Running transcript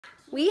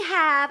We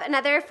have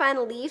another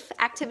fun leaf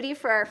activity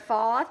for our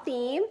fall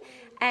theme,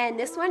 and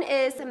this one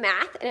is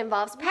math. It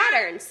involves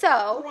patterns.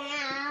 So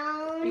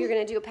Brown. you're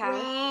gonna do a pattern.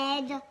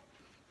 Red.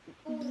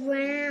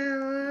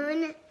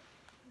 Brown.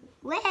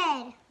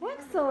 Red.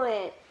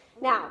 Excellent.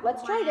 Now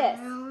let's try this.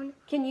 Brown.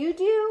 Can you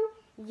do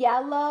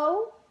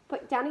yellow?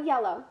 Put down a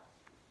yellow.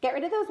 Get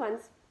rid of those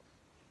ones.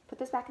 Put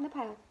this back in the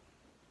pile.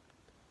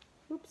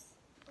 Oops.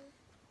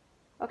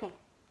 Okay.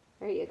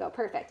 There you go.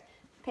 Perfect.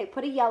 Okay,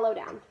 put a yellow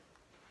down.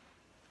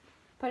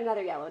 Put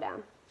another yellow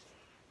down.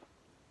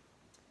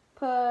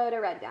 Put a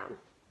red down.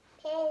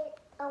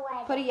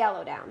 Put a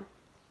yellow down.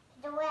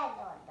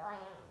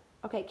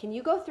 Okay, can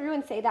you go through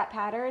and say that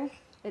pattern?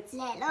 It's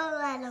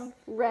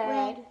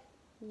red,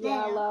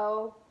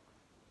 yellow.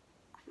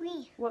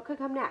 What could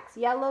come next?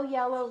 Yellow,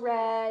 yellow,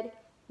 red,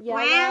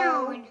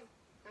 yellow. Brown.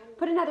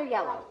 Put another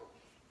yellow.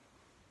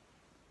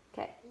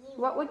 Okay,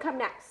 what would come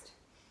next?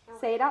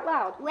 Say it out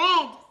loud.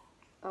 Red.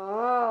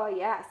 Oh,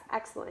 yes,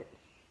 excellent.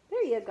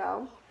 There you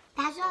go.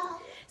 That's all.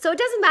 So it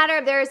doesn't matter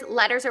if there's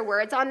letters or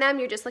words on them,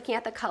 you're just looking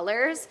at the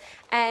colors,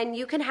 and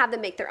you can have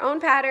them make their own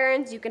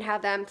patterns, you can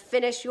have them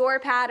finish your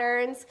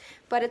patterns,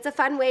 but it's a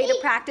fun way to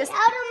practice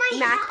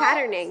math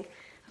patterning.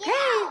 Okay,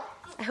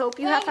 I hope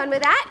you have fun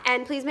with that,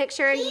 and please make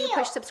sure you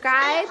push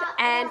subscribe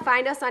and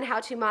find us on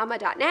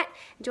howtomama.net.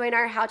 Join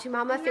our How to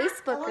Mama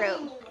Facebook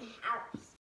group.